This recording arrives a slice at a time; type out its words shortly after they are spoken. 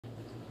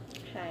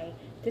Hi,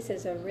 this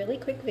is a really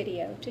quick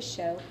video to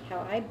show how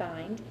I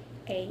bind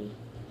a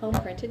home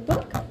printed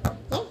book.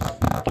 Yes.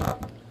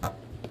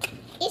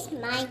 It's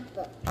my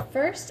book.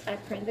 First, I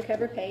print the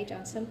cover page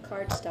on some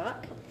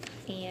cardstock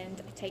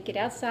and I take it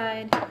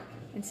outside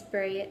and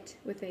spray it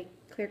with a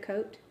clear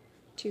coat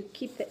to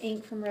keep the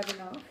ink from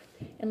rubbing off,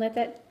 and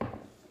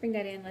bring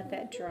that in, let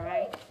that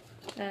dry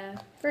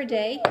for a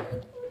day.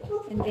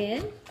 And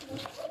then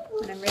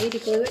when I'm ready to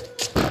glue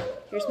it,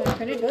 here's my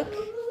printed book.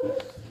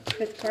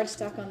 Put the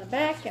cardstock on the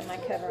back and my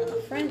cover on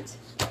the front.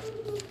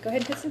 Go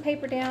ahead and put some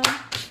paper down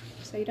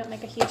so you don't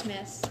make a huge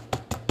mess.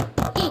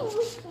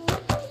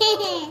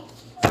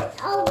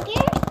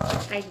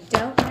 I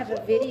don't have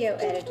a video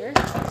editor,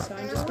 so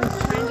I'm just going to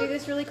try and do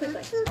this really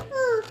quickly.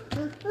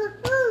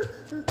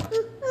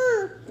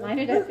 Line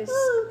it up as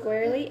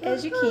squarely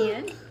as you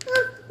can.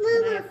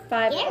 And I have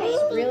 5 of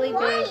these really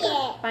big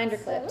binder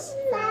clips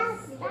from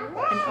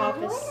an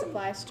office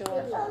supply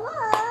store.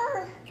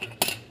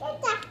 Get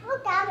that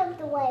book out of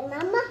the way,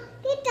 Mama.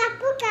 Get that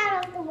book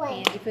out of the way.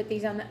 And you put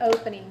these on the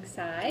opening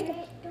side.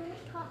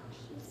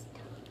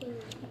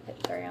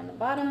 Put 3 on the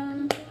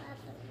bottom.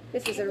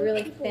 This is a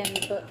really thin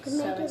book,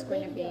 so it's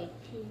going to be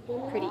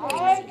pretty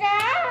easy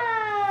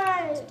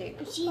to do.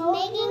 She's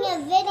making a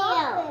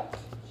video.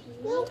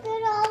 Look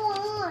it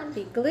all on.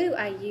 The glue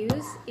I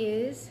use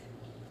is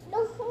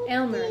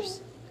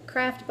Elmer's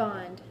Craft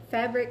Bond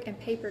fabric and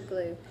paper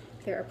glue.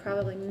 There are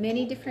probably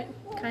many different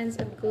kinds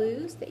of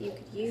glues that you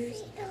could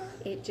use.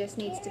 It just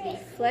needs to be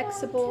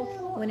flexible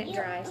when it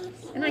dries.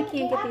 And I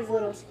can't get these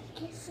little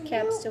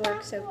caps to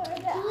work, so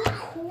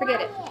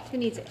forget it. Who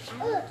needs it?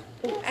 Oh,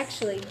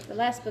 actually, the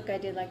last book I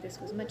did like this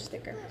was much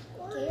thicker.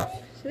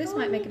 So this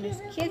might make a mess.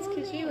 Kids,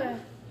 could you,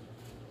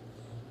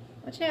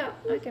 watch out.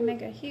 I can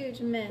make a huge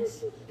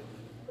mess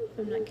if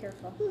I'm not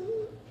careful.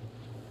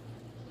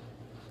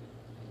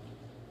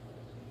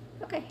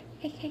 Okay.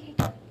 Hey.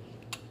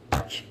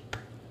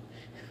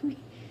 Okay,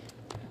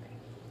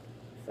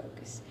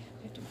 focus.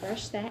 We have to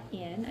brush that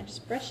in. I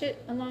just brush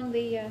it along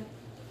the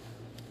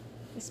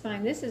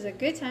spine. This is a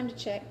good time to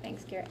check.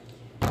 Thanks, Garrett.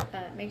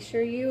 Make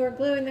sure you are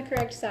gluing the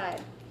correct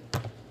side.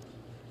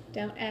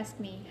 Don't ask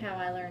me how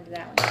I learned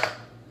that one.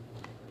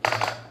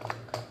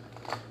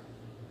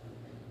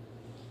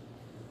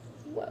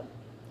 Whoa.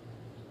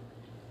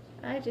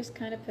 I just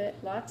kind of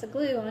put lots of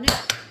glue on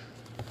it.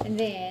 And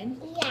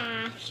then...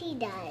 Yeah, she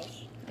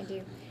does. I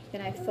do.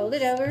 Then I fold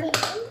it over,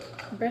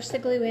 brush the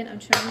glue in. I'm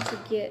trying to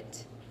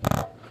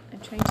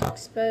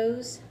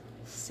expose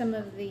some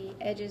of the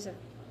edges of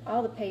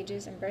all the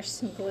pages and brush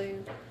some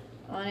glue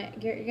on it.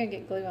 Garrett, you're going to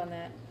get glue on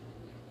that.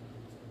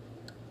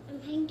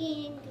 I'm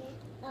hanging it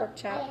Pork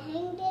chop. I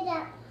hanged it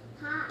up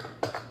hot.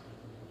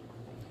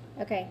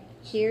 Okay,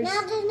 here's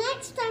now the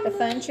next time the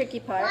fun,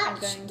 tricky part. I'm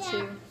going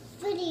to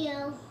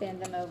video.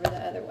 bend them over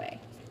the other way.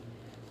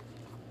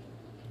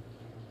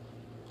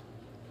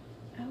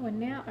 Oh, and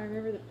now I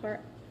remember the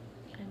part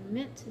I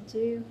meant to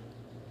do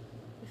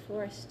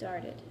before I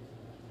started.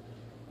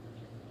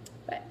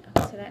 But I'll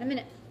get to that in a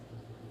minute.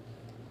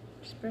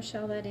 Just brush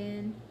all that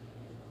in.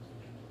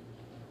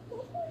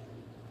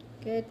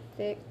 Good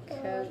thick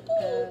coat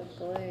of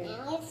glue.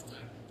 Now it's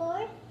time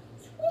for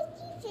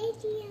Switchy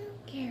video.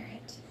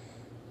 Garrett,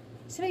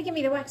 somebody give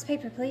me the wax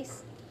paper,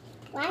 please.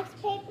 Wax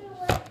paper?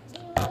 What do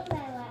you mean by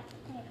wax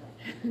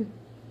paper?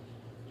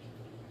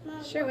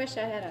 Mama, Sure wish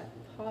I had a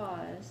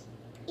pause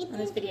on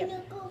this video.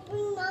 Go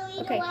bring Mommy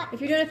the Okay, wax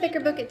if you're doing a thicker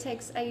book,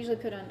 I usually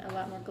put on a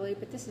lot more glue,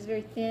 but this is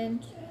very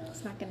thin.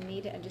 It's not going to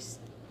need it. I just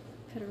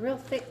put a real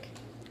thick,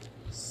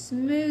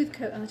 smooth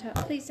coat on the top.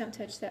 Please don't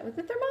touch that with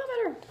the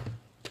thermometer.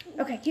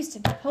 Okay,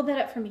 Houston, hold that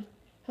up for me.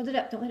 Hold it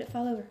up. Don't let it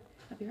fall over.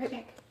 I'll be right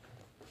back.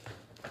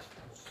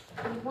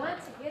 We want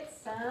to get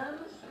some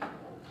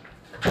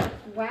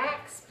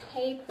wax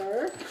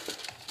paper.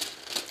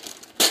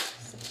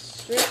 Some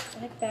strips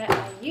like that.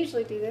 I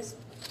usually do this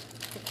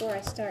before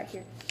I start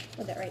here.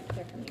 Hold that right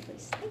there for me,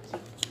 please. Thank you.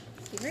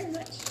 Thank you very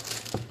much.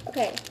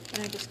 Okay,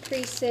 and I just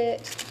crease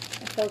it.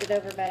 I fold it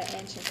over about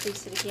 1 inch and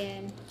crease it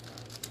again.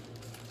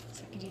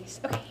 So I can do this.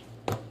 Okay.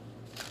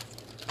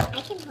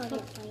 I can hold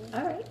it for you.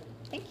 All right.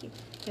 Thank you.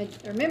 Now,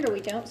 remember,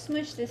 we don't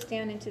smush this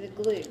down into the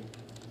glue.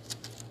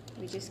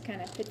 We just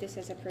kind of put this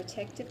as a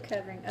protective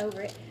covering over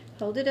it.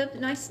 Hold it up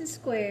nice and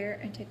square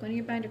and take one of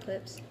your binder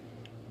clips.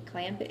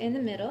 Clamp it in the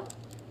middle.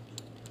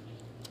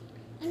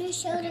 I'm going to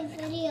show the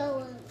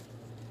video.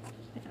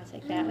 I'll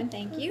take that one.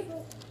 Thank you.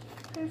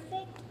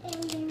 Perfect,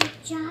 and they're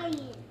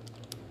giant.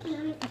 And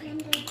they're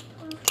perfect.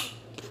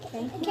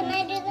 Thank you. Can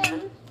I do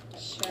them?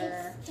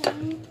 Sure.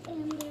 And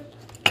they're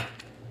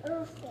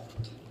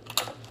perfect.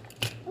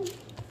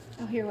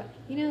 Oh, here, what?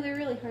 You know, they're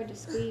really hard to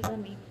squeeze. Let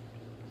me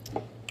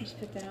just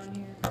put that on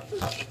here.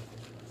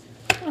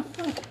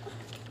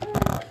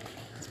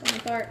 It's falling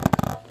apart.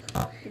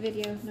 The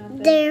video, not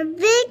the... They're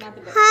big, not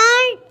the book.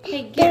 hard.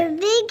 Hey, They're Garrett.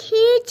 big,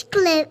 huge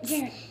clips.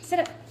 Garrett, sit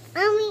up.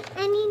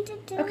 I need to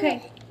do Okay,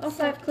 it. all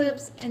 5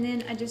 clips, and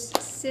then I just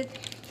sit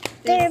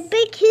They're this.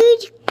 big,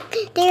 huge.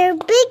 They're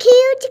big,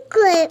 huge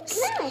clips.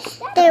 No,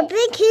 stop They're it.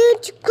 big,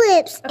 huge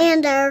clips,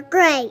 and they're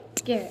great.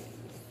 Garrett.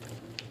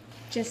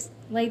 just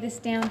lay this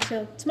down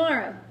till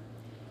tomorrow.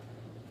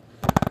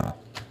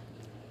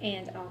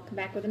 And I'll come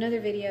back with another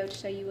video to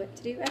show you what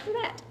to do after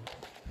that.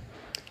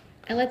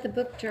 I let the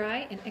book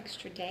dry an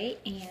extra day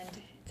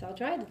and it's all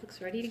dried. It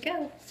looks ready to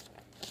go.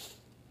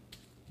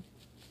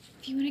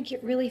 If you want to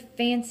get really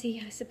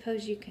fancy, I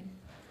suppose you can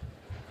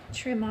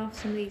trim off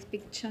some of these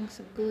big chunks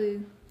of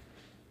glue.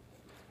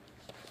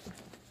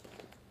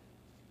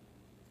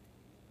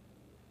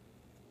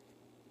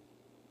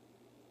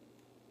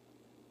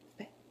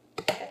 But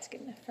that's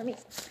good enough for me.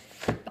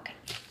 Okay,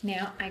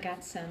 now I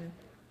got some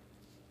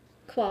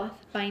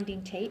cloth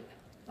binding tape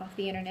off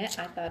the internet.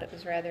 I thought it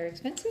was rather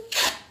expensive,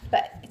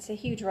 but it's a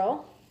huge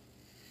roll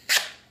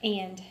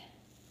and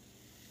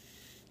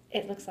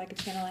it looks like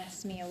it's going to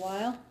last me a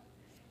while.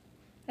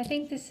 I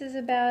think this is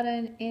about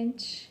 1.25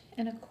 inches,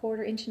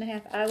 1.5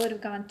 inches. I would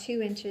have gone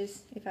 2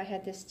 inches if I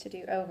had this to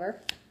do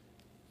over.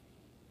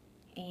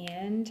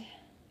 And,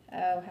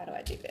 oh, how do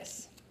I do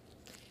this?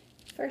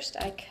 First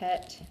I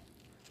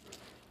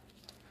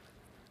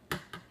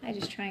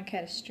just try and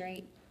cut a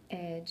straight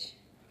edge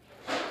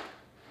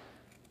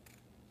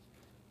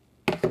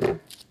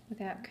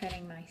without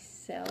cutting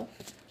myself.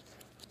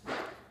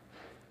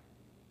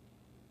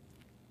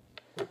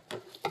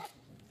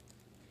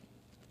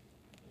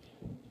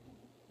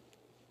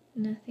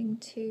 Nothing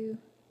too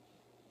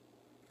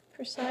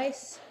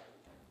precise.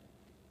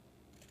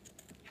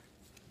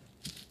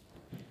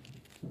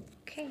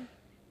 Okay,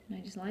 and I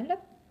just line it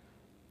up.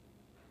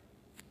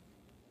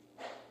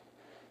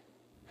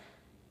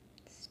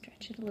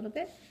 Stretch it a little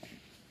bit.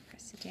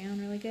 Press it down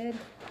really good.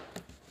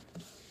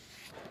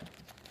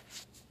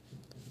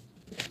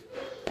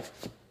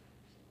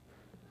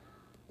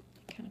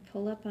 Kind of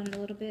pull up on it a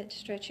little bit,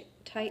 stretch it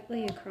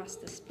tightly across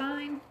the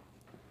spine.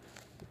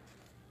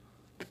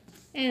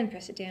 And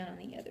press it down on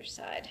the other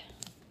side.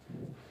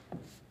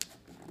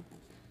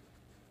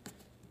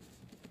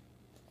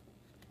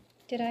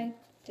 Did I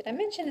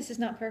mention this is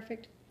not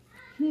perfect?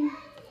 There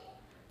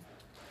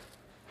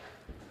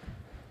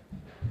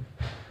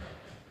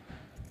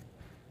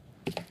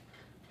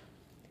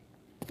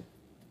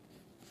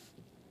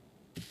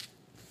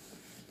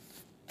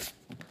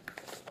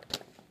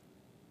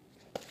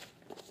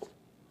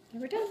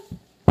we're done.